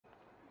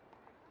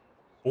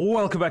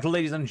Welcome back,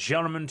 ladies and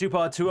gentlemen, to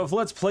part 2 of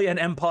Let's Play an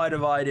Empire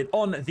Divided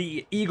on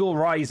the Eagle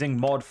Rising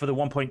mod for the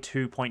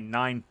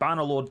 1.2.9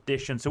 Bannerlord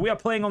edition. So we are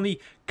playing on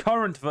the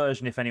current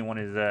version, if anyone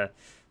is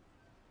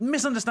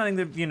misunderstanding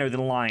the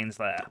lines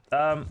there.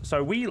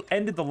 So we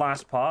ended the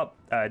last part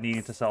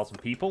needing to sell some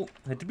people.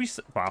 Did we?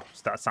 Well,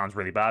 that sounds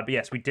really bad, but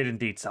yes, we did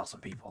indeed sell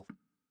some people.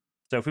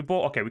 So if we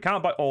bought, okay, we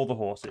can't buy all the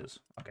horses.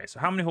 Okay, so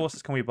how many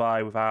horses can we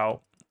buy without?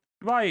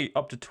 Buy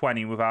up to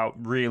 20 without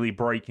really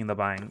breaking the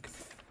bank.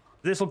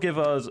 This will give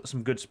us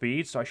some good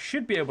speed, so I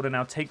should be able to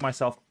now take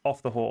myself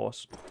off the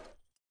horse.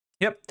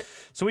 Yep,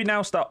 so we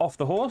now start off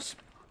the horse.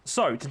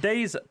 So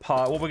today's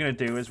part, what we're going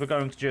to do is we're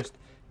going to just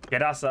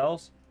get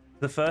ourselves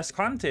the first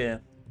clan tier.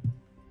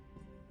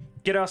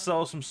 Get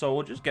ourselves some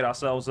soldiers, get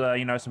ourselves,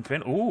 some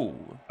fin. Ooh,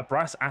 a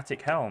brass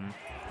Attic helm.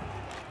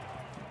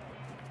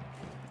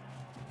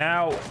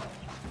 Now,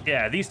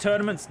 yeah, these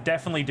tournaments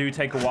definitely do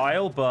take a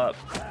while, but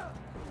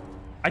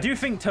I do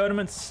think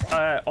tournaments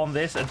on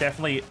this are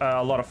definitely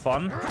a lot of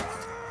fun.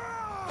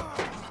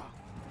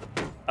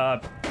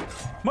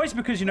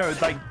 Mostly because,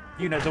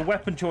 the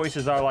weapon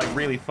choices are,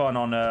 really fun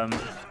on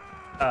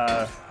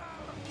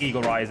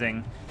Eagle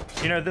Rising.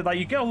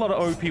 You get a lot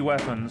of OP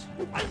weapons.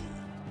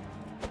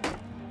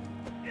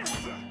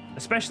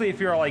 Especially if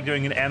you're,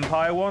 doing an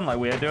Empire one, like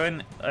we're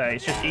doing.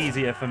 It's just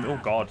easier for me. Oh,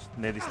 God.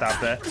 Nearly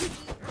stabbed there.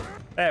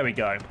 There we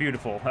go.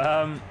 Beautiful.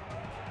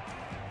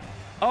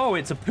 Oh,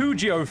 it's a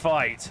Pugio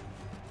fight.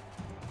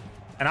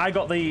 And I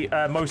got the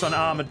most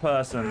unarmored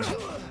person.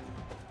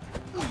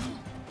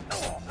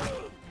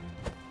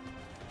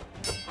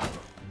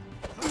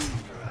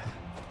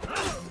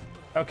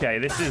 Okay,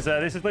 this is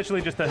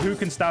literally just a who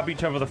can stab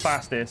each other the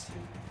fastest.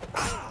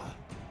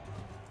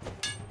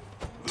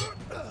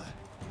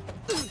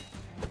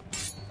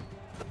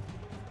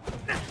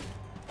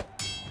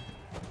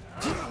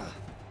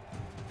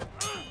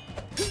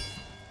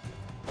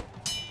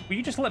 Will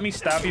you just let me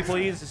stab you,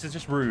 please? This is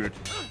just rude.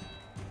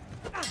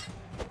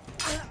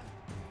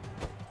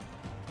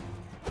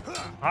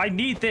 I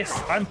need this.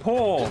 I'm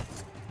poor.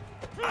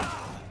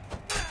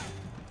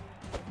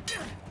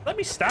 Let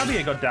me stab you,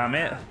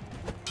 goddammit.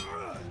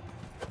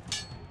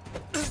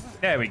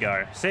 There we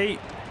go. See?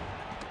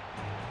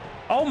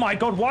 Oh my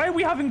god, why are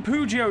we having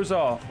Pugios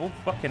off? Oh,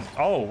 fucking...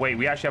 Oh, wait,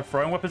 we actually have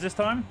throwing weapons this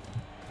time?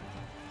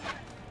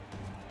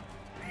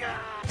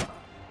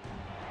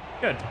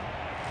 Good.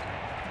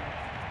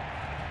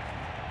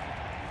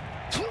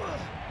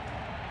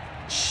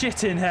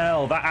 Shit in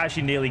hell, that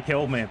actually nearly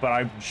killed me, but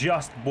I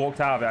just walked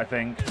out of it, I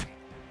think.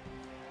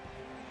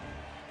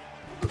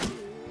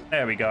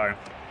 There we go.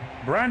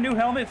 Brand new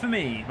helmet for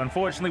me.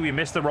 Unfortunately, we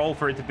missed the roll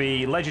for it to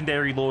be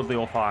Legendary Lordly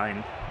or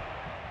Fine.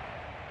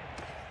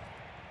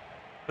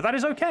 But that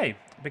is okay,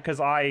 because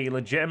I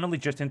legitimately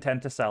just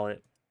intend to sell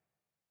it.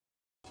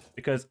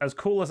 Because as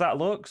cool as that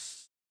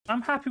looks,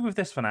 I'm happy with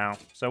this for now.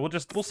 So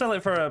we'll sell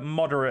it for a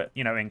moderate,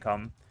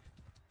 income.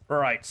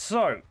 Right,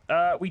 so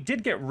we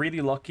did get really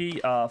lucky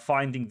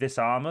finding this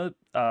armor.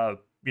 Some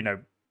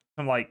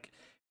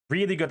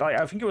really good.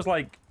 I think it was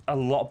a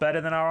lot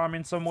better than our armor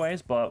in some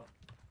ways, but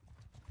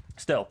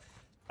still,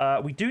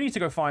 we do need to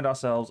go find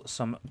ourselves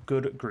some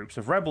good groups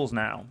of rebels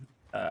now.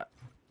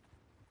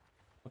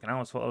 Looking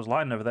out, I was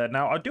lying over there.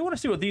 Now I do want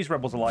to see what these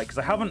rebels are like because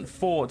I haven't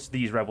fought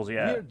these rebels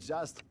yet.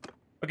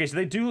 Okay, so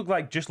they do look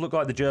like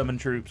the German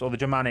troops or the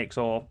Germanics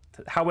or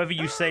however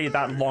you say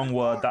that long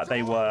word that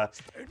they were.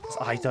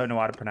 I don't know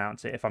how to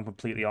pronounce it, if I'm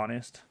completely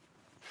honest.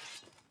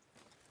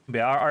 But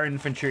yeah, our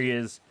infantry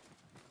is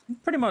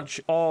pretty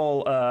much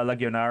all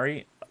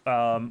Legionari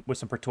with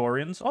some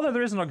Praetorians. Although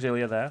there is an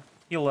Auxilia there.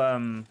 He'll more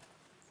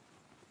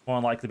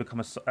than likely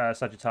become a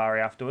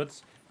Sagittari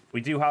afterwards.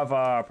 We do have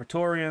our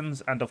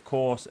Praetorians and, of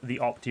course, the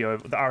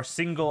Optio, our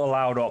single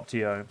allowed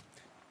Optio.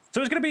 So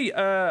it's going to be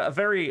a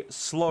very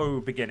slow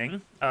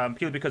beginning,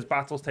 purely because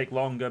battles take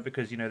longer,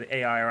 because, the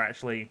AI are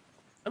actually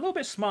a little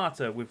bit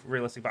smarter with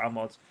realistic battle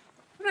mods.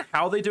 I don't know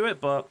how they do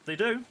it, but they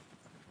do.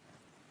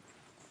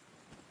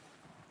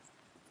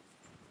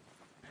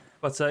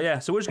 But, yeah,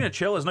 so we're just going to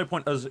chill. There's no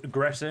point us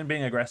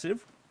being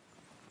aggressive.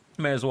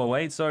 May as well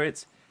wait. So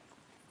it's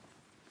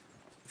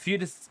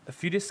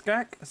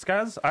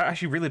Feudiscaz? I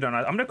actually really don't know.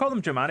 I'm going to call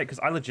them Germanic, because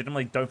I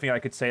legitimately don't think I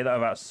could say that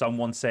about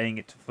someone saying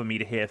it for me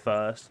to hear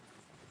first.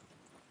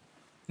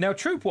 Now,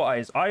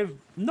 troop-wise, I've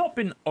not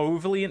been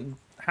overly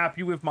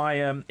happy with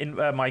my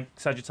my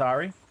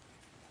Sagittari.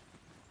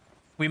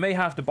 We may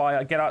have to buy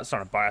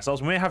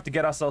ourselves. We may have to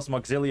get ourselves some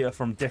Auxilia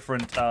from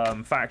different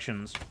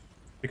factions,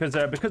 because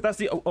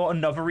that's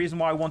another reason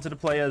why I wanted to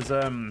play as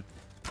the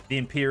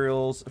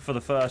Imperials for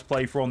the first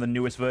playthrough on the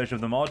newest version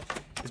of the mod,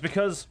 is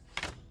because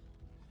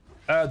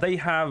they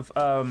have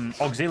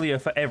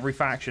Auxilia for every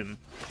faction.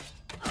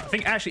 I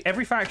think actually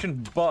every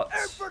faction but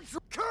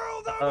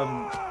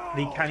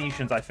the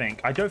Canetians, I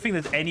think. I don't think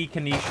there's any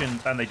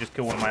Canetian, and they just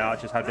kill one of my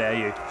archers, how dare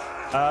you.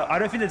 I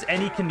don't think there's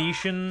any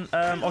Canetian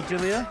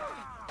Auxilia.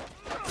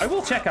 I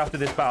will check after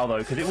this battle though,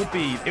 because it would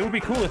be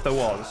cool if there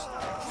was.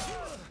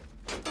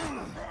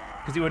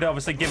 Because it would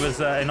obviously give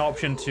us an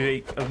option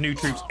of new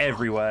troops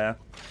everywhere.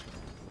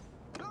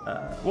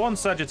 One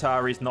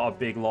Sagittari is not a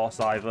big loss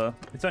either.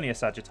 It's only a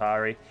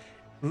Sagittari.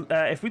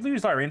 If we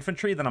lose our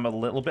infantry, then I'm a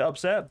little bit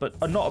upset, but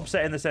I'm not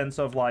upset in the sense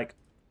of like,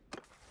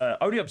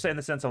 only upset in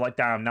the sense of like,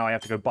 damn, now I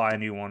have to go buy a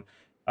new one.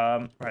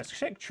 Right, let's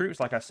check troops,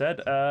 like I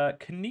said.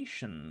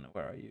 Canetian,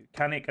 where are you?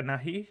 Canik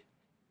Anahi?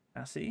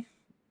 Nasi?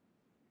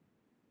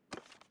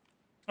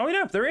 Oh,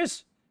 yeah, there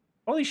is.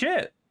 Holy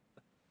shit.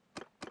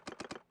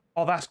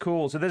 Oh, that's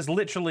cool. So there's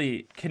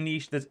literally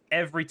there's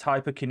every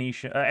type of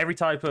Canetian, every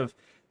type of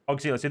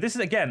auxiliary. So this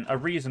is, again, a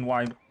reason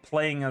why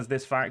playing as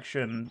this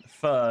faction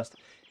first,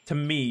 to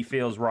me,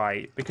 feels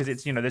right. Because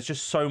it's, you know, there's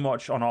just so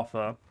much on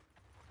offer.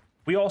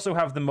 We also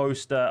have the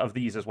most of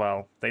these as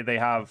well. They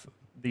have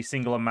the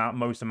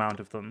most amount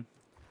of them.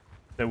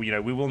 So, you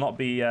know, we will not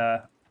be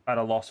at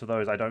a loss for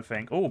those, I don't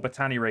think. Oh,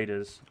 Batani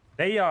Raiders.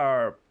 They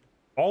are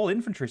all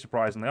infantry,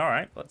 surprisingly. All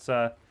right, let's...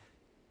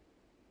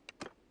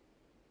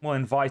 we'll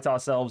invite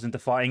ourselves into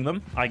fighting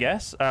them, I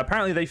guess.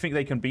 Apparently, they think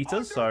they can beat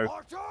us, so...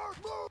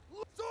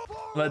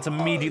 let's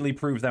immediately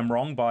prove them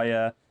wrong by,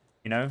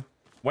 you know,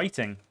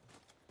 waiting.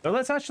 So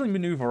let's actually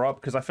maneuver up,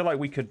 because I feel like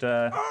we could...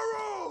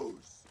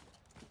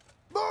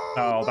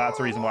 Oh, that's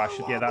the reason why I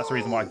should... Yeah, that's the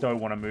reason why I don't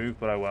want to move,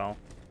 but oh well.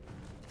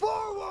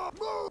 Forward!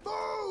 Move!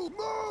 Move!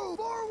 Move!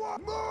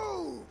 Forward!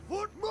 Move!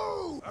 Foot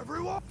move!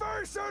 Everyone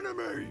face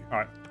enemy!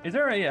 Alright. Is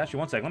there a... Actually,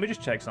 one second. Let me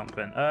just check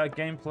something.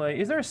 Gameplay.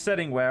 Is there a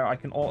setting where I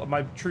can...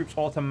 my troops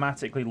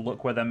automatically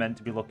look where they're meant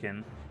to be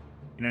looking?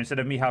 You know, instead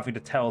of me having to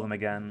tell them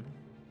again.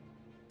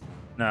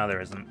 No,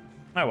 there isn't.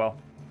 Oh, well.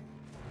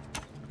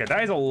 Okay,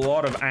 that is a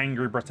lot of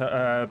angry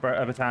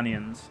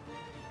Britannians.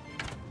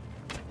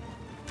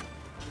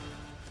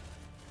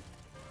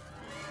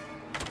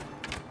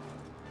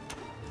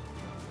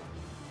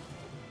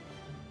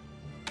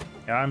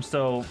 Yeah, I'm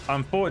still...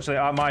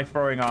 Unfortunately, my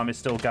throwing arm is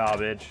still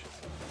garbage.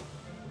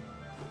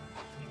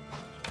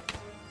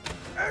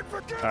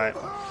 Alright.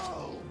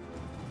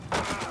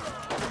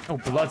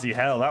 Oh, bloody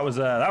hell. That was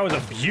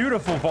a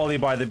beautiful volley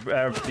by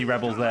the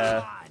rebels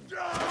there.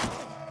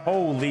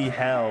 Holy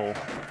hell.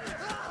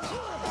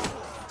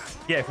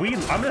 Yeah,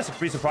 I'm going to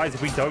be surprised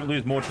if we don't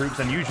lose more troops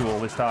than usual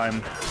this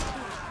time.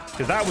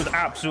 Because that was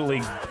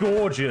absolutely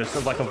gorgeous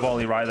of like a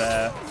volley right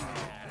there.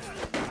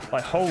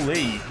 Like,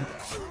 holy...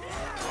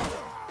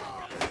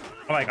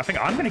 Like, I think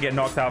I'm going to get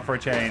knocked out for a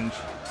change.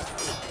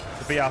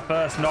 It'll be our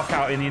first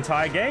knockout in the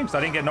entire game, so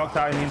I didn't get knocked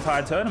out in the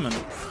entire tournament.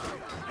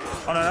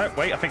 Oh, no, no.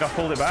 Wait, I think I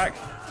pulled it back.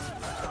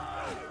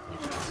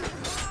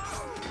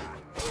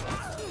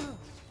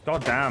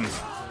 God damn.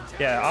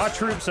 Yeah, our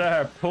troops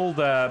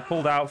pulled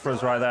out for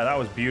us right there. That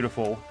was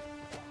beautiful.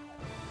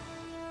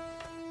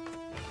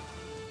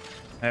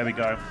 There we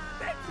go.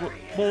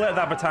 We'll let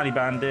that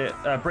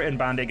Britain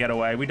bandit get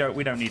away. We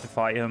don't need to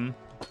fight him.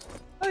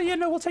 Yeah,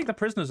 no, we'll take the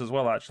prisoners as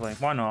well, actually.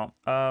 Why not?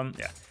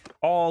 Yeah.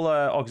 All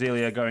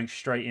auxilia going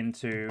straight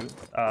into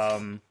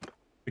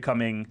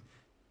becoming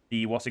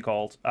the, what's it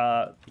called?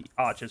 The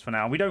archers for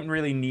now. We don't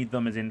really need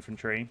them as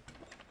infantry.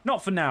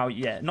 Not for now,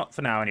 yeah. Not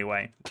for now,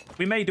 anyway.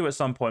 We may do at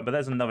some point, but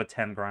there's another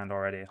 10 grand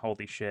already.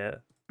 Holy shit.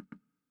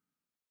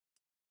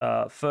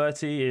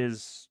 30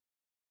 is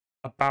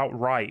about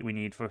right we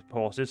need for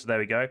horses. So there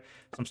we go.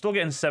 So I'm still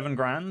getting 7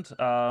 grand.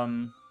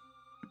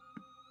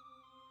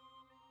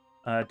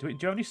 Do you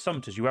have any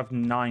sumpters? You have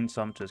 9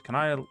 sumpters.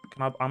 I'm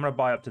gonna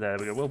buy up to there.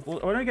 There we go.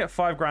 We're gonna get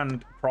 5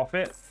 grand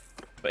profit,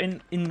 but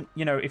in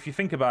you know, if you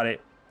think about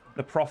it,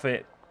 the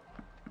profit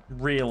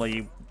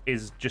really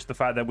is just the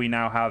fact that we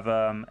now have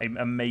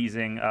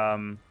amazing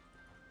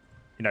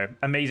you know,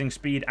 amazing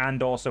speed,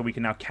 and also we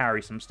can now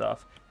carry some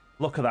stuff.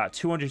 Look at that,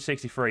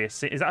 263. Is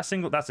that a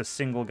single? That's a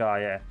single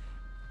guy. Yeah.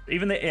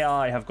 Even the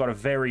AI have got a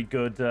very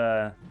good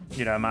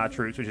you know, amount of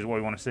troops, which is what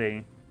we want to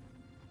see.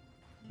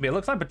 But it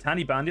looks like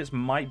Batani Bandits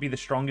might be the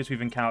strongest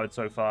we've encountered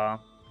so far.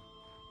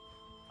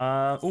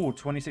 Oh,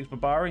 26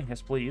 Barbari.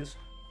 Yes, please.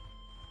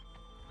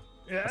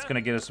 Yeah. That's going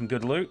to get us some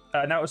good loot.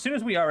 Now, as soon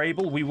as we are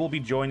able, we will be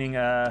joining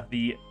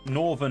the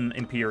Northern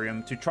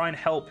Imperium to try and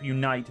help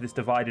unite this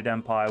divided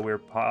empire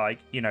we're, like,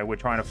 you know, we're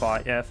trying to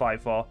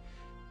fight for.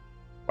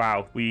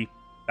 Wow,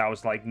 that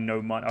was like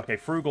no money. Okay,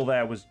 Frugal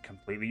there was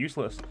completely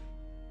useless.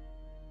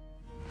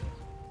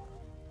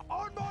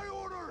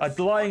 I'd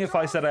be lying if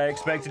I said I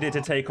expected it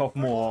to take off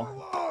more.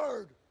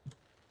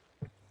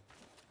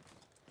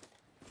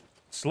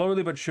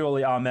 Slowly but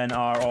surely, our men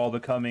are all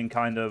becoming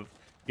kind of,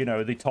 you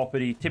know, the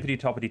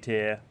tippity-toppity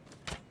tier.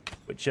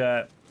 Which,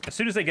 as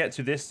soon as they get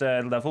to this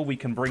level, we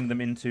can bring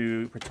them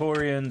into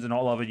Praetorians and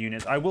all other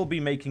units. I will be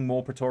making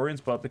more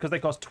Praetorians, but because they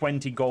cost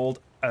 20 gold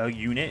a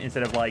unit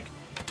instead of, like,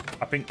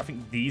 I think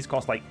these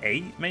cost, like,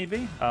 8,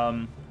 maybe?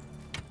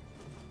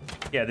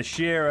 Yeah, the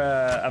sheer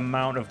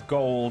amount of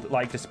gold,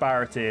 like,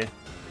 disparity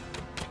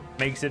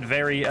makes it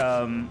very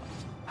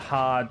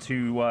hard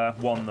to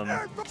won them.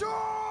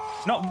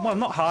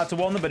 Not hard to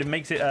won them, but it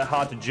makes it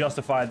hard to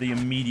justify the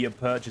immediate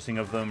purchasing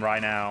of them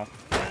right now.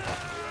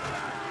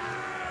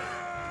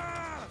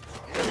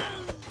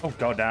 Oh,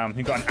 goddamn.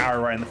 He got an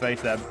arrow right in the face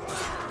there.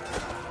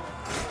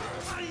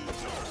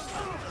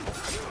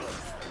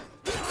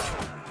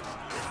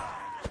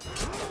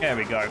 There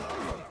we go.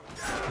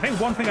 I think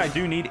one thing I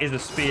do need is a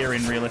spear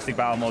in realistic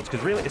battle mods,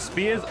 because really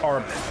spears are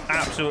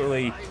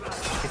absolutely,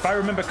 if I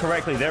remember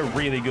correctly, they're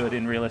really good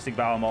in realistic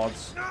battle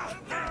mods.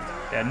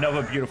 Yeah,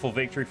 another beautiful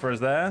victory for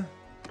us there.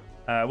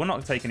 We're not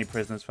going to take any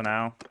prisoners for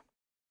now.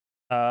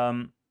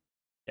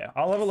 Yeah,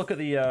 I'll have a look at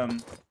the,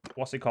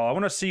 what's it called? I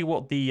want to see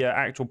what the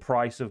actual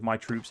price of my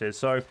troops is.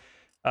 So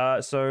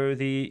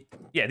these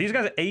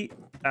guys are 8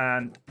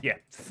 and, yeah,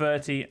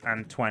 30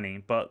 and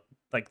 20. But,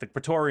 like, the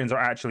Praetorians are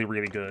actually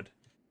really good.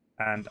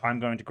 And I'm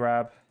going to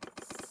grab,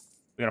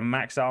 we're going to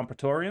max out on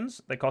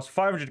Praetorians. They cost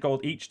 500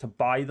 gold each to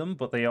buy them,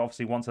 but they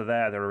obviously, once they're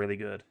there, they're really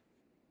good.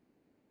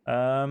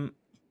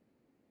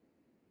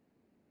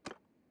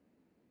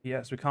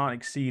 Yes, we can't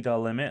exceed our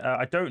limit.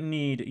 I don't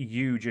need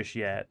you just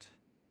yet.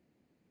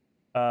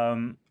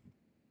 Yeah,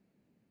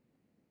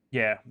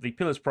 the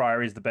Pillars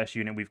Prior is the best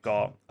unit we've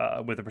got,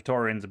 with the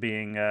Praetorians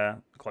being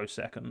close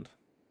second.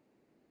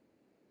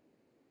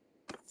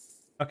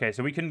 Okay,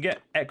 so we can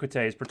get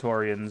Equites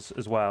Praetorians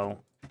as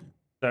well.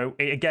 So,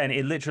 again,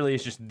 it literally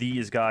is just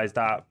these guys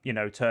that, you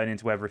know, turn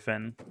into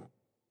everything.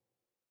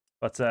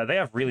 But they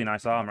have really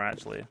nice armor,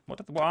 actually. What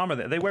armor are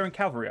they? Are they wearing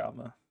cavalry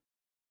armor?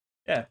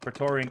 Yeah,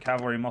 Praetorian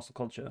cavalry muscle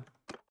culture.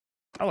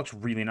 That looks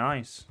really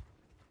nice.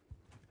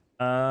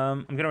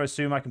 I'm going to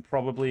assume I can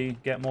probably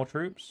get more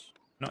troops.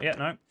 Not yet,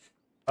 no.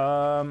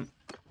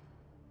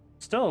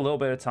 Still a little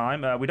bit of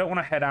time. We don't want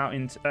to head out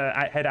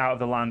of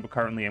the land we're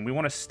currently in. We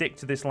want to stick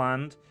to this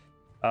land.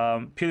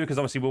 Purely because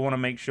obviously we want to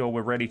make sure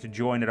we're ready to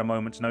join at a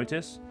moment's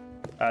notice.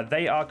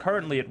 They are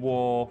currently at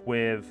war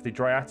with the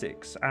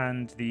Dryatics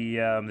and the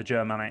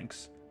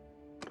Germanics.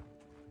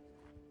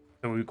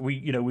 So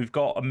we've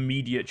got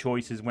immediate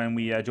choices when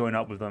we join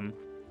up with them.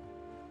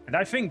 And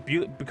I think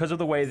because of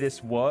the way this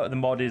the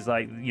mod is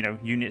like,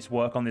 units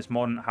work on this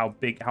mod and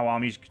how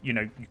armies,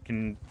 you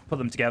can put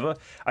them together.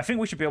 I think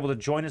we should be able to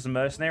join as a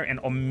mercenary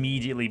and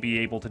immediately be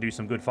able to do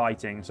some good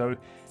fighting. So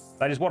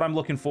that is what I'm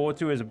looking forward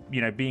to, is,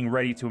 being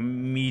ready to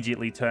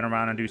immediately turn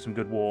around and do some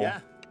good war. Yeah.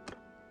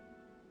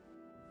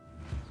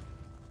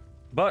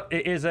 But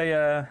it is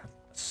a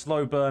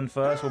slow burn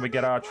first when we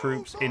get our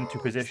troops into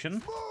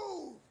position.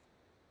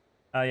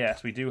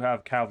 Yes, we do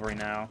have cavalry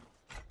now.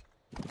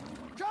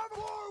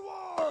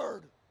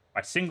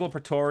 My single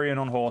Praetorian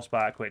on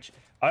horseback, which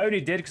I only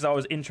did because I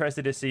was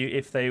interested to see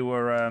if they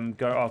were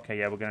okay,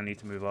 yeah, we're gonna need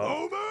to move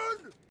up.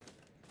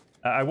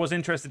 I was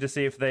interested to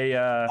see if they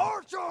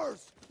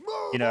Archers,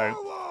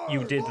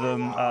 you did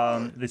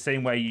them the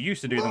same way you used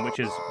to do them, which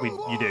is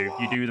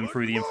you do them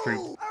through the infantry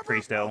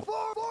tree still.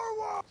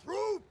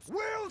 Troops,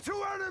 wheel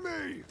to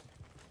enemy.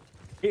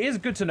 It is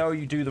good to know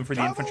you do them through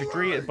the infantry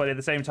tree, but at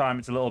the same time,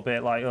 it's a little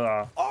bit like,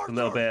 a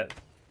little bit.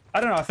 I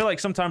don't know. I feel like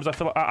sometimes I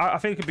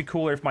think it'd be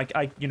cooler if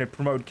I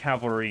promote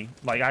cavalry.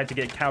 Like I had to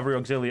get cavalry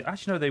auxiliary.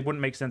 Actually, no, they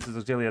wouldn't make sense as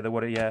auxiliary. They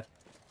would, yeah.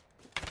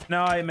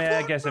 No, I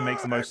guess it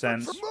makes the most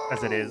sense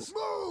as it is.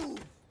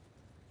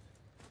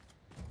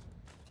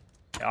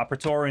 Yeah, our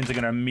Praetorians are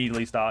going to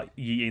immediately start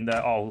yeeting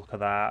there. Oh, look at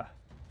that.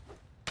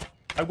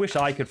 I wish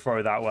I could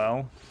throw that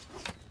well.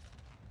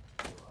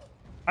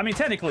 I mean,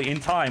 technically,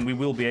 in time, we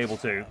will be able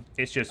to.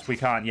 It's just we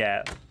can't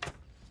yet.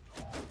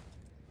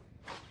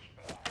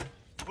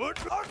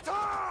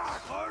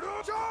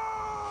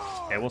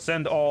 Okay, we'll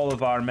send all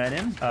of our men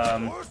in.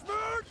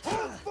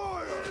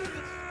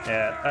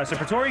 Yeah, so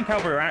Praetorian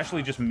cavalry are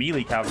actually just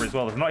melee cavalry as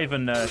well. There's not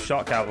even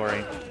shot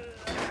cavalry.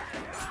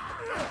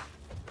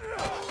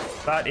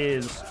 That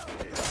is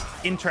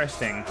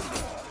interesting.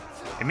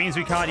 It means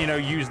we can't,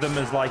 use them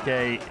as like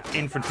a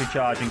infantry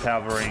charging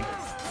cavalry.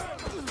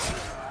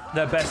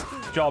 Their best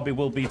job it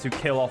will be to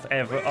kill off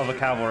other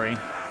cavalry.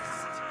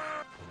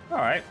 All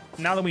right,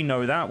 now that we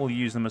know that, we'll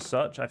use them as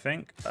such, I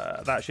think.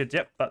 That should,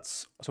 yep,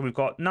 so we've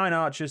got 9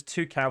 archers,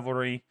 2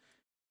 cavalry.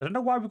 I don't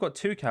know why we've got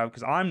 2 cav,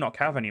 because I'm not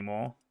cav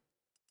anymore.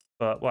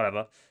 But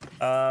whatever.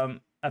 A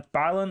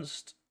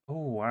balanced,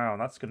 oh wow,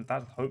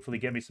 that'll hopefully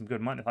get me some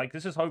good money. Like,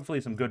 this is hopefully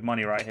some good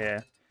money right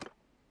here.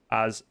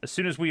 As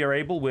soon as we are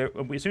able,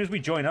 as soon as we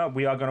join up,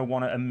 we are going to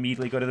want to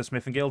immediately go to the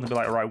Smithing Guild and be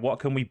like, all right, what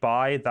can we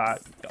buy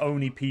that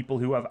only people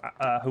who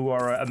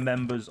are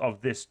members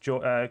of this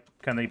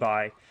can they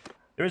buy?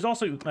 There is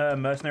also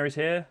mercenaries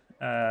here,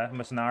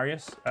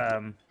 mercenarius.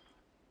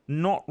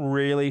 Not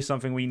really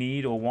something we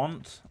need or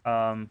want.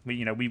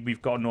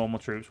 We've got normal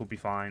troops, we'll be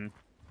fine.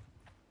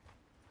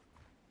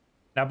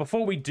 Now,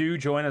 before we do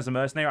join as a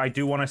mercenary, I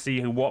do want to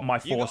see what my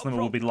force limit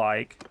will be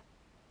like.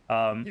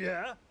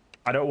 Yeah.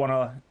 I don't want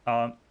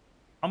to.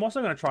 I'm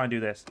also going to try and do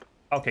this.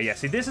 Okay, yeah.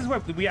 See, this is where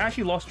we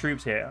actually lost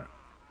troops here.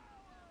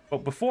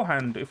 But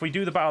beforehand, if we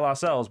do the battle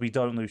ourselves, we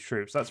don't lose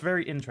troops. That's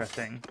very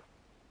interesting.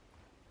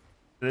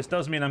 This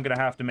does mean I'm going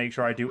to have to make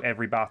sure I do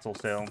every battle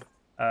still.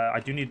 I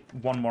do need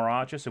 1 more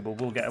archer, so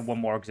we'll get 1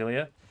 more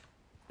auxiliary.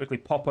 Quickly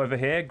pop over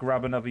here,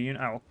 grab another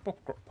unit. I'll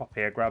pop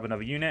here, grab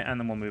another unit, and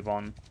then we'll move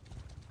on.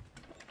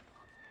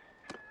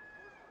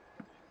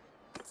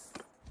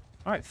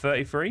 All right,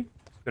 33.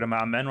 Good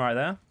amount of men right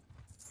there.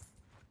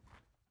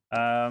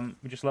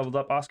 We just leveled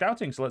up our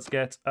scouting, so let's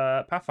get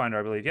Pathfinder,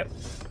 I believe. Yep.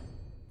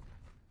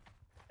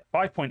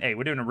 5.8.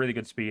 We're doing a really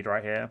good speed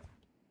right here.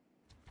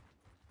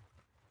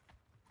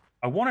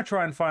 I want to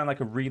try and find like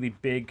a really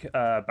big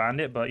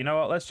bandit, but you know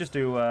what? Let's just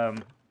do...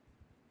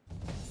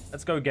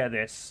 let's go get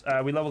this.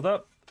 We leveled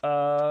up.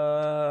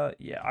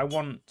 Yeah, I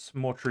want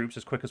more troops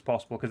as quick as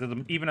possible, because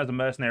even as a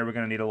mercenary, we're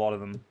going to need a lot of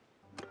them.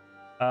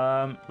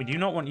 We do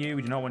not want you.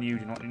 We do not want you. We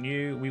do not want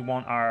you. We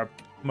want our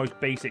most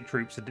basic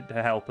troops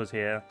to help us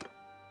here.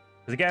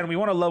 Because again, we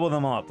want to level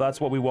them up.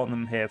 That's what we want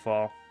them here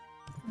for.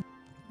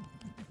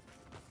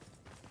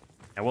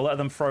 And we'll let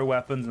them throw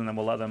weapons, and then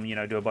we'll let them, you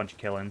know, do a bunch of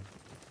killing.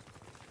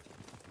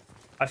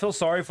 I feel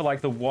sorry for,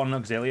 like, the one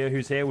auxiliary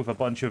who's here with a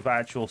bunch of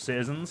actual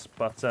citizens,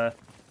 but,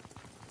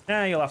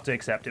 yeah, you'll have to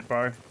accept it,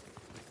 bro.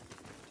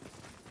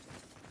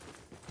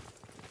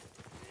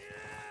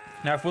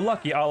 Now, if we're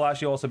lucky, I'll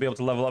actually also be able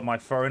to level up my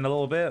throwing a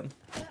little bit.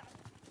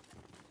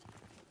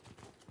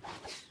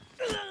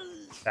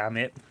 Damn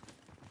it.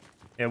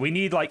 Yeah, we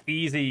need, like,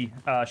 easy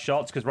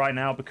shots, because right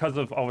now, because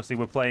of, obviously,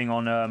 we're playing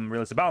on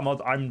realistic battle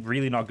mods, I'm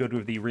really not good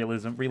with the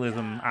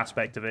realism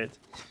aspect of it.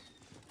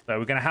 So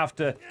we're going to have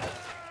to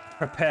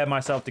prepare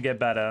myself to get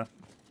better.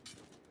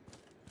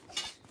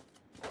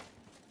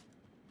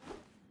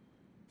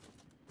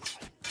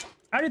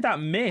 How did that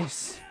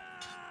miss?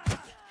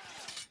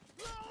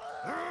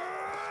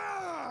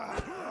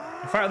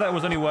 The fact that it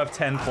was only worth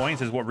 10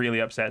 points is what really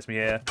upsets me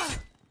here.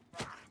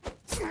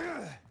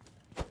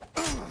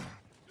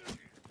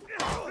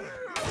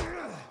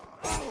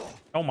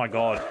 Oh my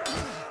god.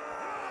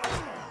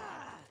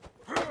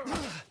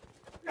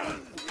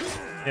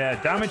 Yeah,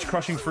 damage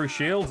crushing through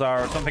shields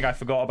are something I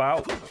forgot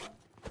about.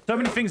 So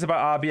many things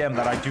about RBM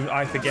that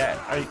I forget,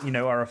 you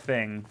know, are a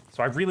thing.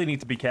 So I really need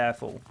to be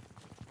careful.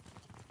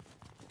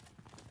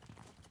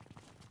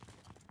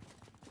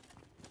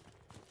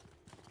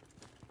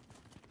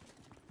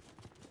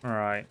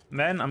 Alright.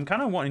 Men, I'm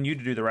kind of wanting you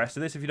to do the rest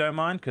of this, if you don't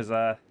mind, because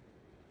I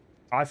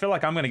feel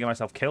like I'm going to get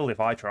myself killed if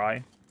I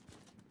try.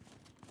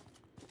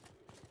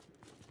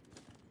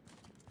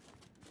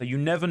 So you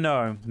never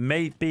know.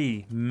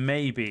 Maybe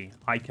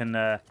I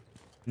can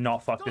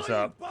not fuck this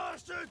up.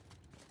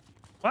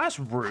 Well, that's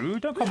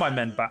rude. Don't call my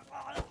men back.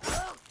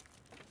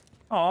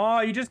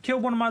 Oh, you just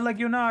killed one of my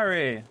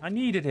legionari. I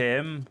needed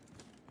him.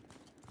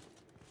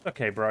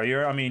 Okay, bro.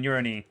 You're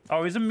only...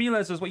 Oh, he's a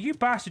Miles as well. You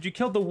bastard. You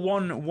killed the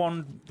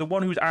one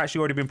who's actually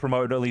already been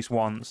promoted at least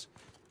once.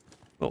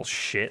 Little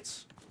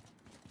shits.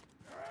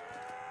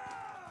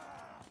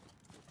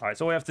 Alright,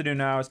 so all we have to do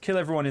now is kill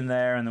everyone in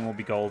there, and then we'll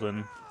be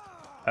golden.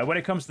 When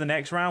it comes to the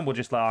next round, we'll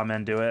just let our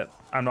men do it.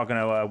 I'm not going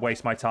to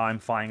waste my time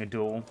fighting a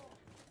duel.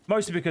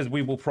 Mostly because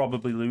we will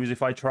probably lose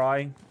if I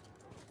try.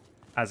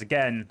 As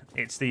again,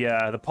 it's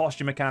the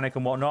posture mechanic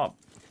and whatnot.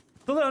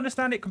 Still don't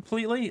understand it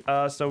completely,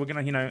 so we're going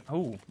to, you know...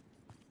 Oh.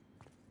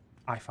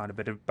 I found a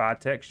bit of bad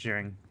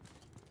texturing.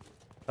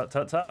 Tut,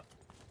 tut, tut.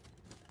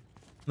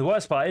 The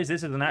worst part is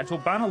this is an actual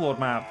Bannerlord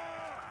map.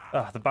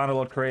 The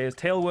Bannerlord creators.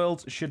 Tail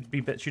Worlds should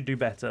do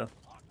better.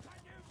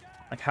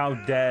 Like, how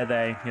dare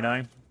they, you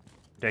know?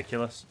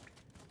 Ridiculous.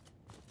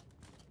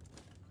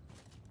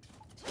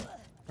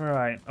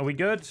 Alright, are we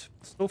good?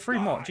 Still 3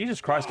 more.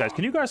 Jesus Christ, guys.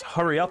 Can you guys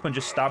hurry up and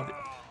just stab...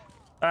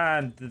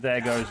 And there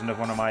goes another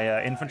one of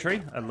my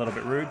infantry. A little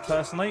bit rude,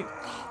 personally.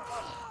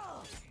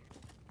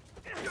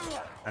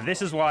 And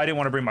this is why I didn't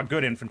want to bring my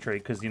good infantry,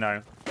 because, you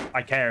know,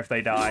 I care if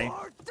they die.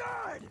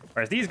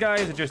 Whereas these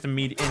guys are just an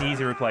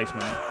easy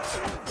replacement.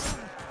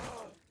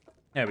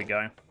 There we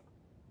go.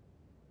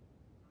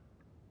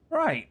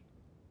 Right.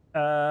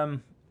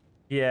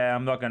 Yeah,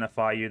 I'm not going to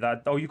fight you.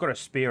 Oh, you've got a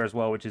spear as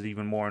well, which is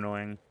even more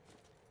annoying.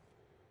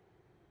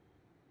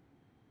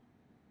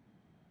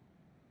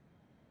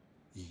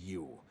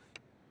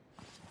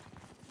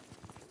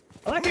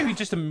 I like how he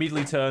just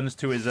immediately turns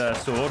to his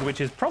sword, which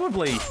is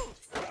probably,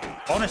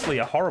 honestly,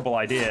 a horrible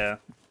idea.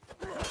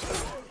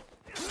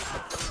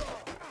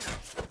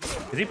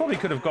 Because he probably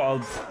could have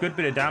got a good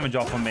bit of damage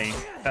off on me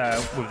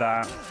with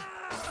that.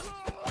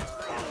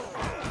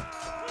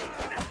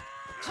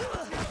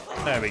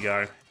 There we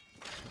go.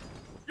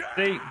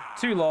 See,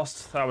 2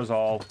 lost. That was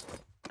all.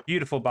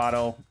 Beautiful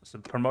battle. So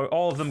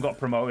all of them got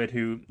promoted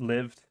who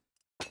lived.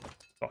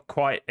 Got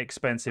quite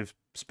expensive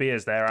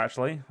spears there,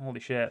 actually. Holy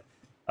shit.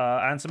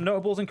 And some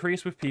notables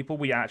increased with people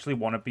we actually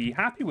want to be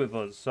happy with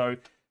us. So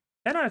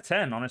 10 out of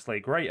 10, honestly.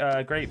 Great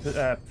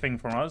thing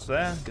from us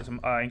there. Get some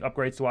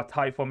upgrades to our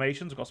type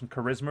formations. We've got some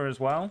charisma as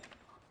well.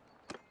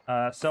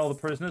 Sell the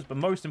prisoners. But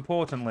most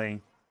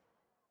importantly,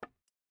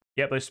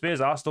 yep, those spears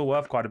are still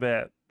worth quite a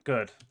bit.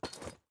 Good.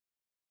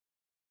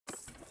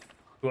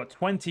 We've got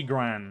 20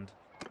 grand.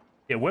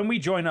 Yeah, when we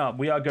join up,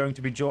 we are going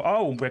to be...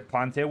 Oh, we're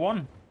clan tier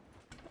 1.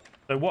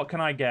 So what can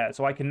I get?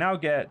 So I can now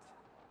get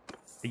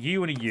a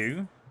U and a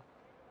U.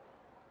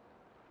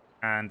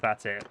 And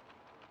that's it.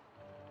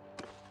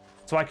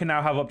 So I can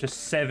now have up to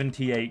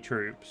 78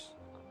 troops.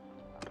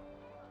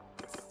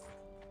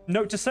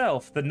 Note to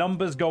self, the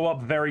numbers go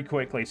up very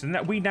quickly.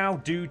 So we now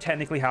do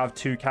technically have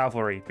 2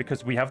 cavalry,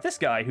 because we have this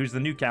guy, who's the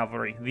new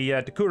cavalry, the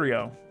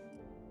Decurio.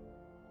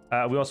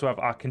 We also have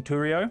our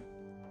Centurio.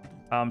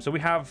 So we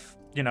have,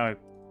 you know,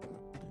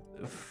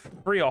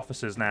 3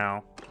 officers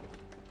now.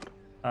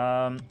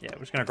 Yeah, we're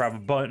just going to grab a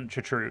bunch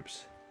of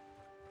troops.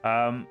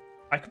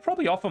 I could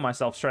probably offer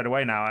myself straight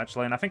away now,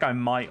 actually, and I think I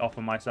might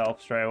offer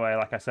myself straight away,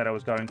 like I said I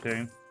was going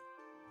to.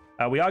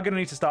 We are going to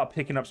need to start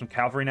picking up some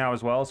cavalry now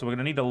as well, so we're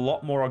going to need a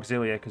lot more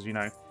auxilia, because, you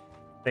know,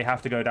 they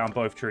have to go down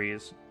both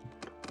trees.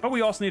 But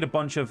we also need a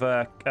bunch of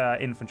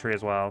infantry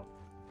as well.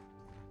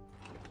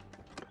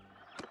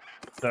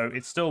 So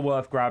it's still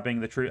worth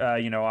grabbing the,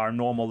 you know, our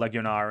normal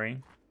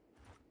legionary.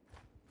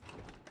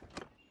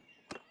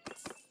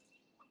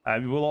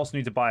 We will also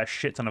need to buy a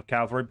shit ton of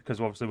cavalry,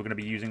 because obviously we're going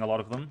to be using a lot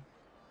of them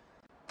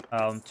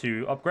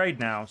to upgrade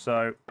now.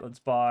 So let's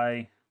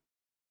buy...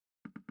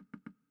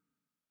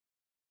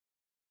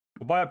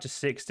 We'll buy up to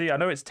 60. I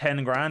know it's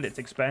 10 grand. It's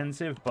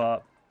expensive,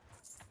 but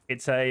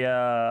it's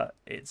a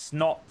it's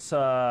not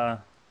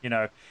you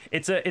know,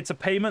 it's a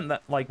payment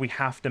that like we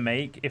have to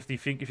make if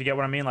you get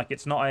what I mean. Like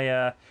it's not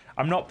a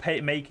I'm not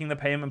making the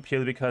payment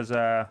purely because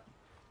I'm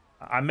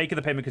making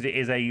the payment because it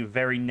is a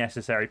very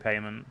necessary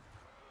payment.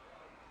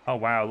 Oh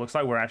wow, looks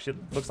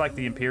like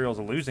the Imperials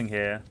are losing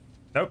here.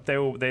 Nope, they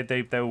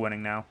were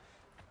winning now.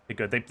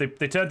 They're good.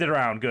 They turned it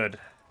around. Good.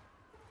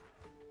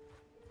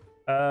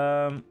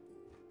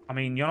 I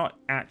mean, you're not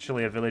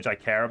actually a village I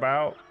care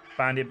about.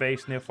 Bandit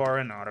base near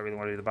foreign. No, I don't really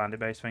want to do the bandit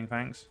base thing,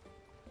 thanks.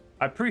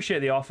 I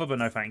appreciate the offer, but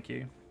no thank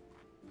you.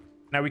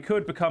 Now, we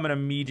could become an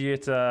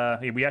immediate...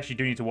 we actually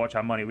do need to watch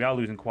our money. We are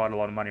losing quite a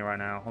lot of money right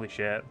now. Holy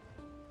shit.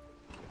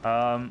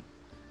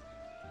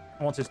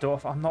 What's this to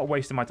offer? I'm not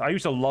wasting my time. I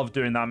used to love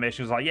doing that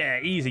mission. It was like, yeah,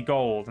 easy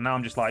gold. And now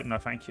I'm just like, no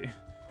thank you.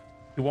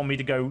 You want me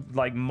to go,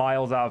 like,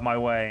 miles out of my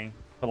way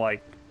for,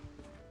 like,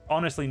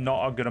 honestly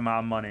not a good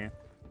amount of money.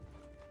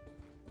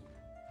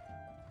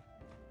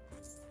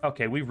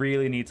 Okay, we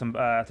really need some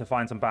to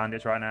find some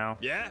bandits right now.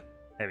 Yeah.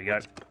 There we go.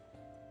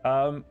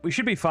 We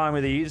should be fine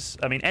with these.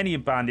 I mean, any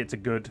bandits are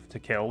good to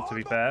kill, to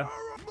be fair.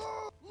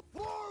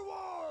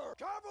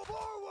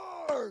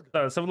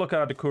 So let's have a look at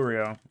our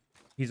Decurio.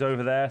 He's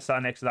over there,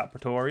 sat next to that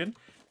Praetorian.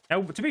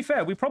 Now, to be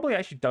fair, we probably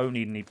actually don't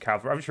need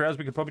cavalry. I just realized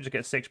we could probably just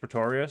get 6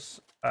 Praetorius,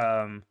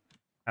 and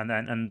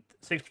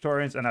 6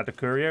 Praetorians and our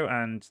Decurio,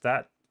 and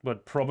that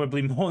would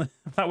probably more.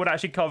 That would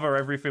actually cover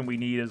everything we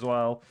need as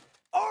well.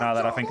 Now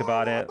that I think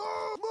about it.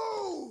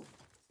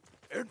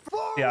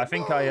 Yeah, I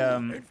think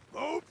I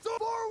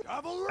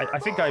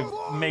think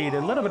I made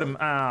a little bit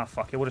of...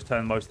 fuck it. We'll just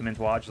turn most of them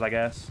into archers, I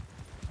guess.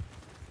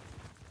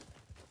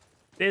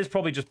 It is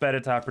probably just better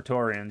to have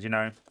Praetorians, you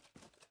know,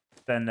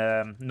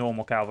 than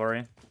normal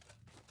cavalry.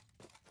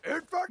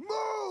 In fact,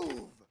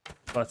 move!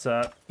 But,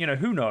 you know,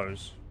 who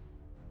knows?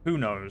 Who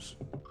knows?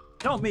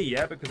 Not me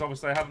yet, because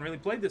obviously I haven't really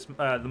played this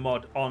the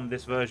mod on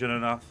this version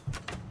enough.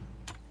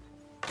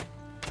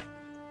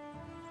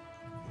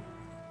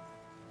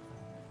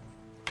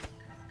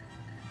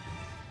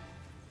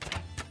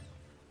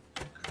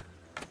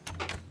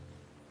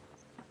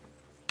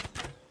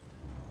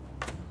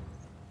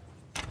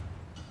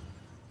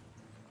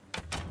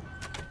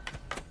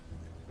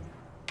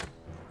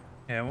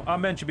 Yeah, well,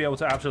 I'm meant to be able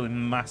to absolutely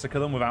massacre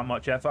them without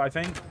much effort, I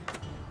think.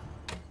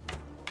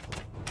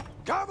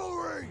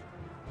 Cavalry!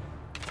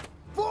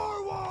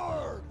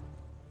 Forward!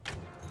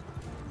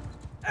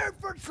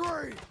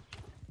 Infantry!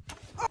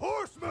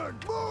 Horsemen,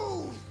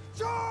 move!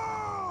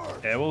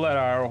 Charge! Yeah, we'll let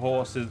our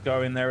horses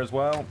go in there as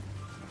well.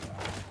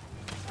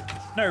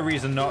 No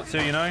reason not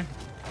to, you know.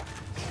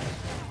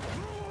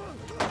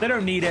 They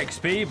don't need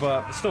XP,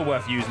 but it's still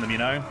worth using them, you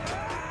know.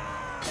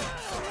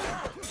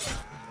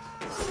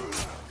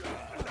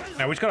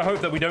 Now, we just gotta hope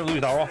that we don't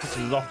lose our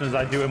officers as often as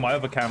I do in my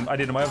other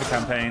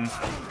campaign.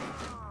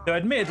 So,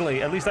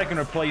 admittedly, at least I can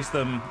replace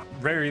them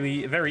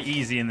very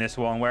easy in this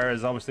one,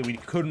 whereas obviously we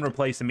couldn't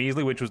replace them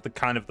easily, which was the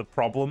kind of the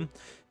problem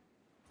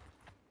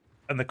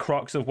and the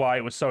crux of why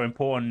it was so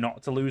important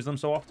not to lose them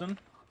so often.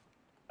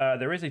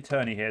 There is a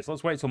tourney here, so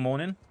let's wait till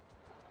morning,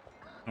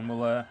 and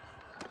we'll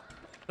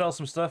sell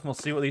some stuff, and we'll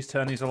see what these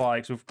tourneys are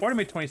like. So we've already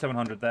made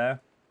 2,700 there.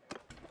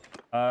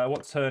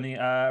 What tourney?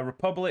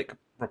 Republic.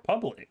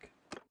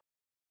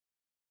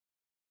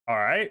 All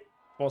right,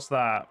 what's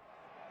that?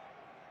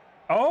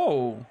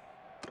 Oh,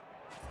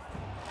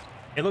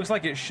 it looks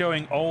like it's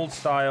showing old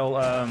style,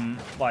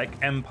 like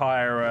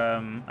Empire,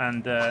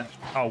 and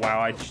oh wow,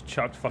 I just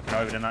chucked fucking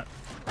over, didn't I?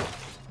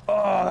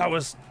 Oh, that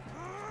was.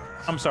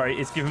 I'm sorry,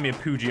 it's giving me a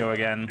Pugio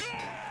again.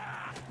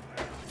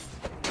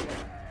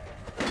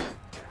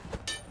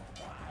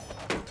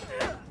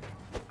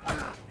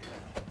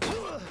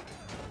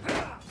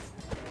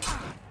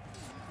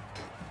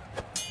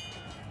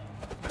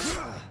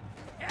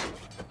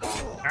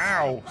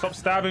 Ow! Stop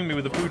stabbing me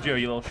with the Pugio,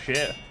 you little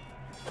shit.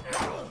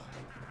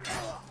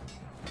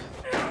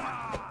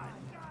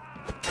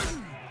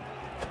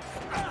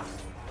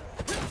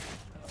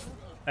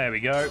 There we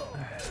go.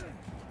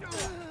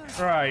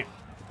 Right.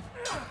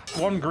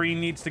 1 green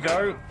needs to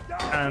go,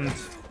 and...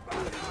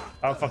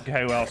 oh, fuck,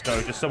 who else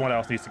goes? Just someone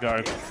else needs to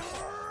go.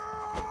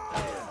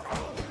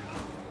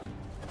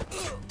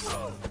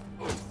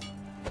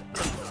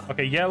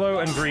 Okay, yellow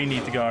and green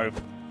need to go.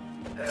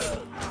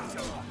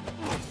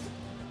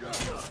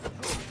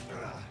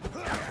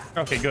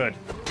 Okay, good.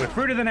 We're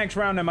through to the next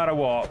round no matter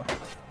what.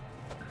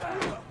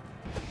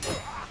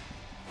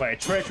 Wait, a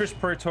treacherous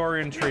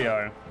Praetorian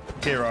trio.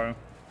 Hero.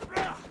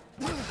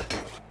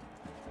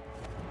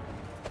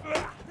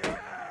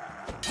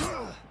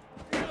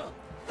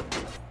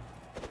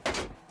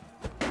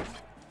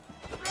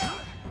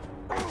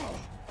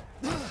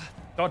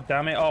 God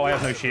damn it. Oh, I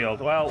have no shield.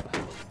 Well.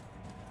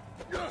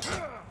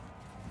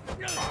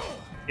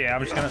 Yeah,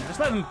 I'm just gonna... Just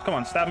let them... Come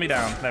on, stab me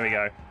down. There we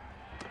go.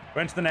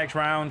 We're into the next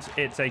round.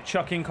 It's a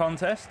chucking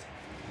contest.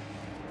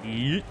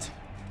 Yeet.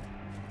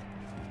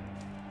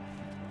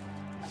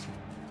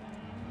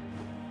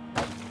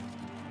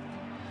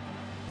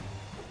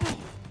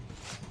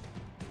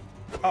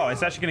 Oh,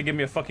 it's actually gonna give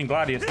me a fucking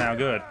gladius now.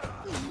 Good.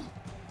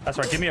 That's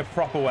right. Give me a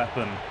proper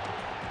weapon.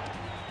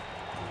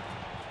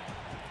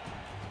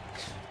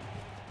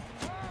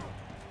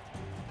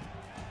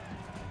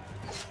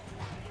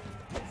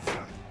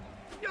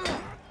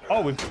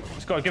 Oh, we've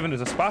just got given us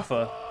a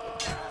spaffer.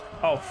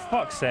 Oh,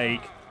 fuck's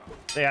sake.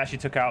 They actually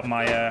took out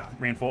my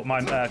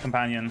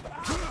companion.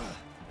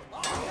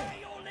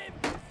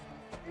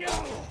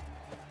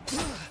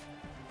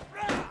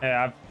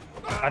 Yeah,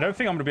 I don't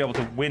think I'm gonna be able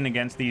to win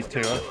against these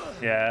two.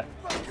 Yeah.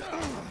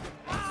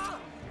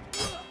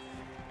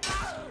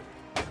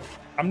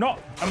 I'm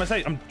gonna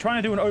say, I'm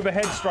trying to do an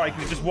overhead strike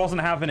and it just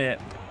wasn't having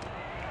it.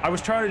 I was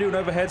trying to do an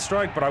overhead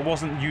strike, but I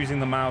wasn't using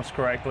the mouse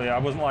correctly. I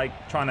wasn't like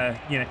trying to,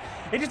 you know,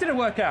 it just didn't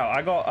work out.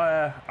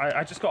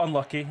 I just got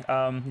unlucky.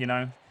 You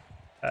know,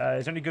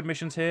 is there any good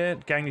missions here?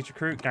 Gang needs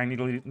recruit. Gang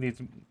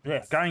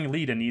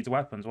leader needs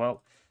weapons.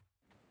 Well,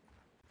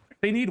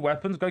 if they need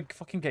weapons, go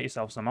fucking get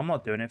yourself some. I'm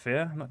not doing it for you.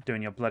 I'm not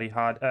doing your bloody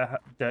hard,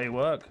 dirty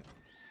work.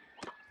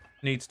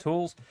 Needs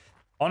tools.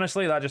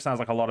 Honestly, that just sounds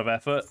like a lot of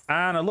effort.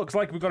 And it looks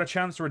like we've got a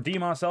chance to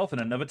redeem ourselves in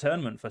another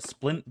tournament for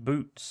splint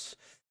boots.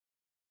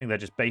 I think they're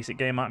just basic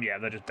game up. Yeah,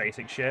 they're just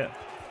basic shit.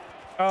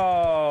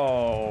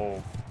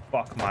 Oh,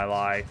 fuck my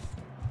life.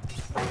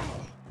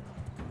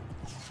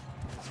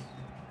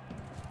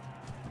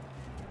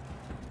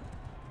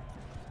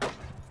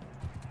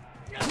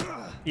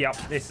 Yep,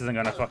 this isn't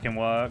gonna fucking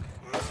work.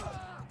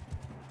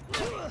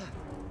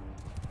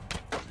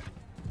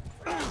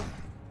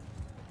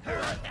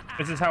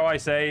 This is how I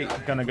say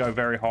gonna go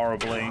very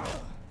horribly.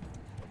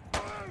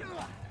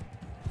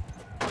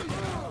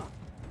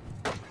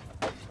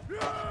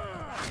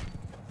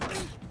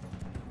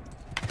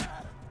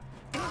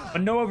 For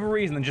no other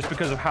reason than just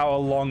because of how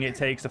long it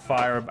takes to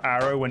fire an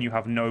arrow when you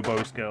have no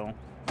bow skill.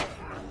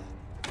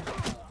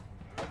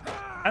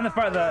 And the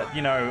fact that,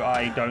 you know,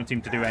 I don't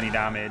seem to do any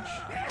damage.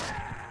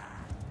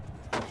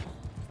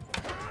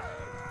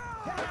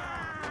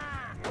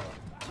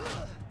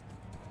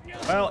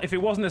 Well, if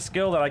it wasn't a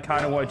skill that I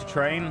kind of wanted to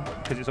train,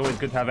 because it's always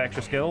good to have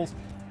extra skills,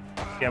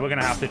 yeah, we're going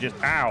to have to just...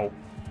 Ow.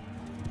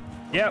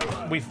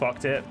 Yep, we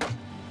fucked it.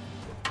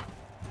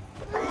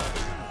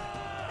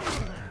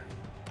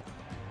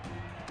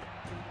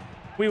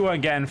 We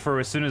weren't getting through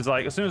as soon as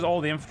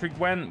all the infantry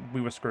went, we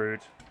were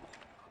screwed.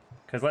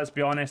 Because let's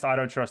be honest, I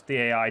don't trust the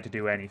AI to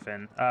do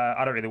anything.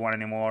 I don't really want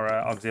any more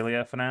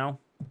auxilia for now.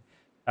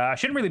 I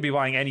shouldn't really be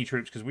buying any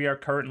troops because we are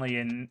currently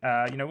in,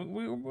 you know,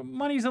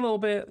 money's a little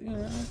bit, you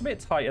know, a bit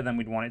tighter than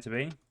we'd want it to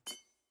be.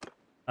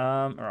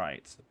 All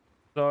right.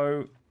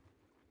 So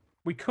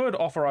we could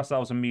offer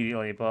ourselves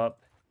immediately, but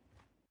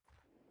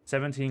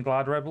 17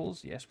 Glad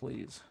Rebels? Yes,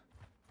 please.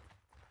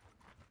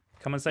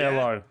 Come and say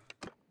hello.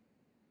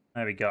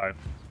 There we go.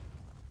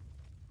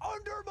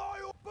 Under my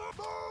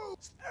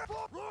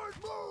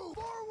move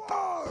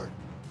forward.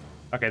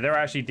 Okay, they're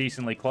actually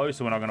decently close,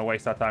 so we're not going to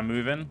waste our time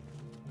moving.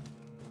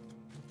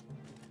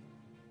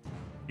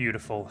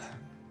 Beautiful.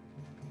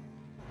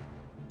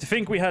 To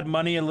think we had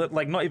money,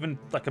 like, not even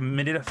like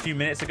a few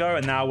minutes ago,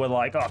 and now we're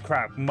like, oh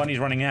crap, money's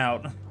running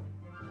out.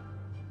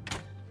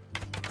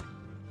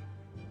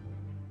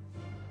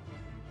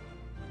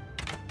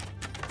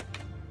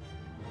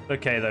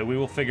 Okay, though, we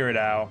will figure it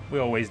out. We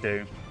always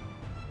do.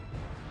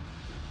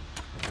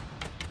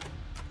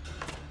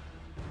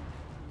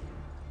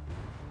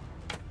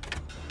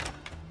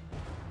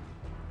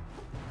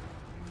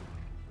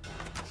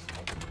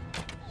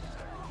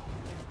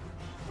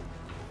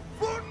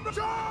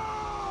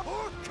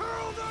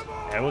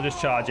 Yeah, we'll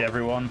just charge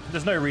everyone.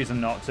 There's no reason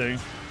not to.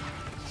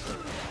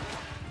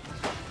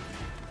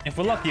 If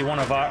we're lucky, one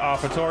of our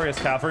Praetorius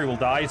cavalry will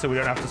die, so we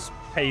don't have to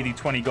pay the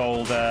 20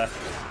 gold.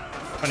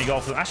 20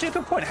 gold for them. Actually, a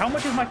good point. How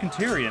much is my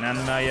Centurion and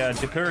my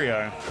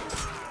Decurio?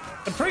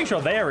 I'm pretty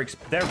sure they're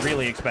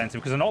really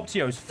expensive because an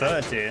Optio's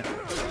 30.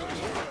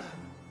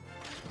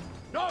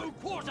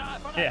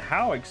 Yeah,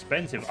 how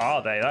expensive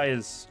are they? That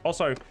is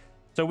also.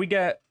 So we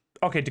get.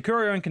 Okay,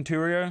 Decurio and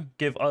Centurio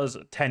give us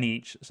 10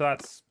 each, so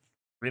that's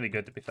really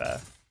good, to be fair.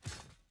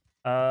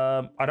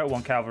 I don't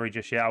want cavalry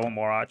just yet. I want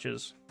more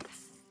archers.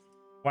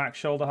 Wax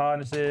shoulder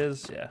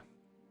harnesses. Yeah.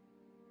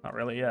 Not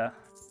really, yeah.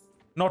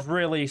 Not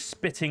really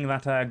spitting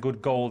that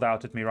good gold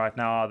out at me right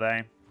now, are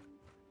they?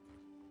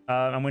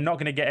 And we're not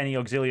going to get any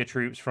auxiliary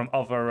troops from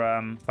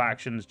other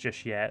factions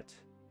just yet.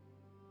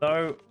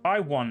 So,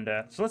 I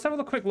wonder. So, let's have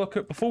a quick look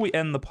at... Before we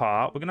end the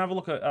part, we're going to have a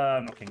look at...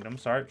 not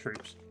kingdoms, sorry,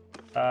 troops.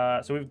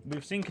 So,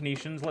 we've seen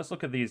Canetians. Let's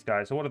look at these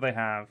guys. So, what do they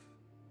have?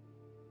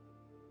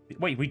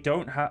 Wait, we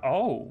don't have...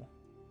 Oh.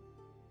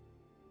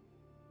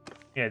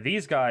 Yeah,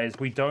 these guys,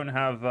 we don't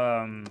have...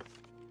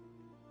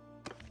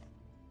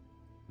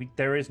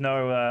 there is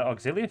no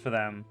auxilia for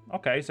them.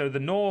 Okay, so the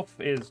north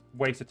is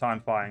waste of time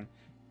flying.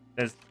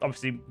 There's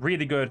obviously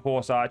really good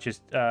horse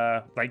archers.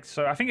 Like,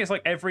 so I think it's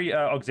like every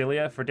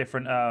auxilia for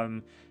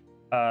different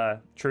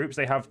troops.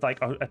 They have like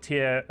a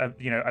tier,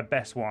 you know, a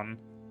best one.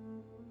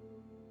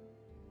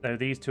 So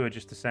these two are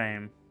just the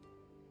same.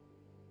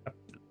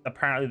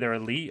 Apparently they're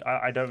elite.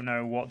 I don't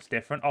know what's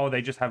different. Oh,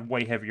 they just have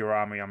way heavier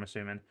army, I'm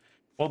assuming.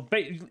 Well,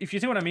 if you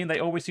see what I mean, they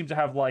always seem to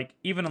have, like,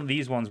 even on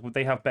these ones,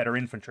 they have better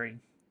infantry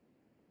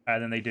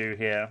than they do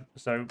here.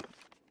 So,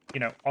 you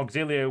know,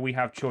 auxilia, we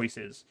have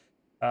choices.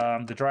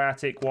 The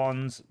Dryatic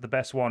ones, the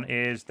best one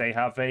is they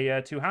have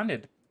a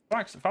two-handed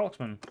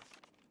Falxman.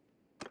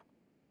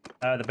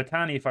 The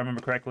Battani, if I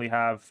remember correctly,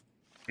 have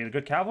really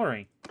good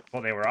cavalry.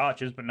 Well, they were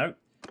archers, but nope.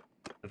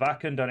 The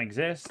Vacan don't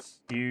exist.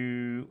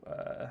 You...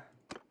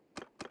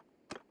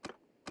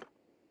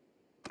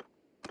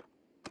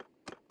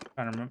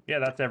 I don't remember. Yeah,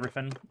 that's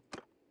everything.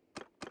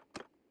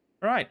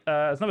 Right,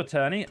 it's another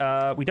tourney.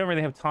 We don't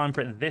really have time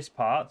for it in this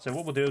part, so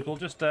what we'll do is we'll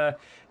just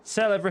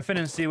sell everything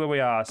and see where we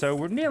are. So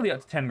we're nearly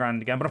up to 10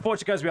 grand again, but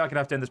unfortunately, guys, we are going to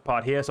have to end this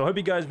part here. So I hope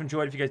you guys have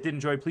enjoyed. If you guys did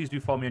enjoy, please do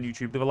follow me on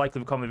YouTube. Leave a like,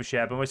 leave a comment, leave a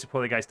share. But most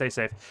importantly, guys, stay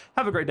safe.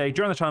 Have a great day.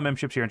 Join the channel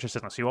memberships if you're interested,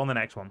 and I'll see you all in the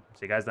next one.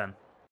 See you guys then.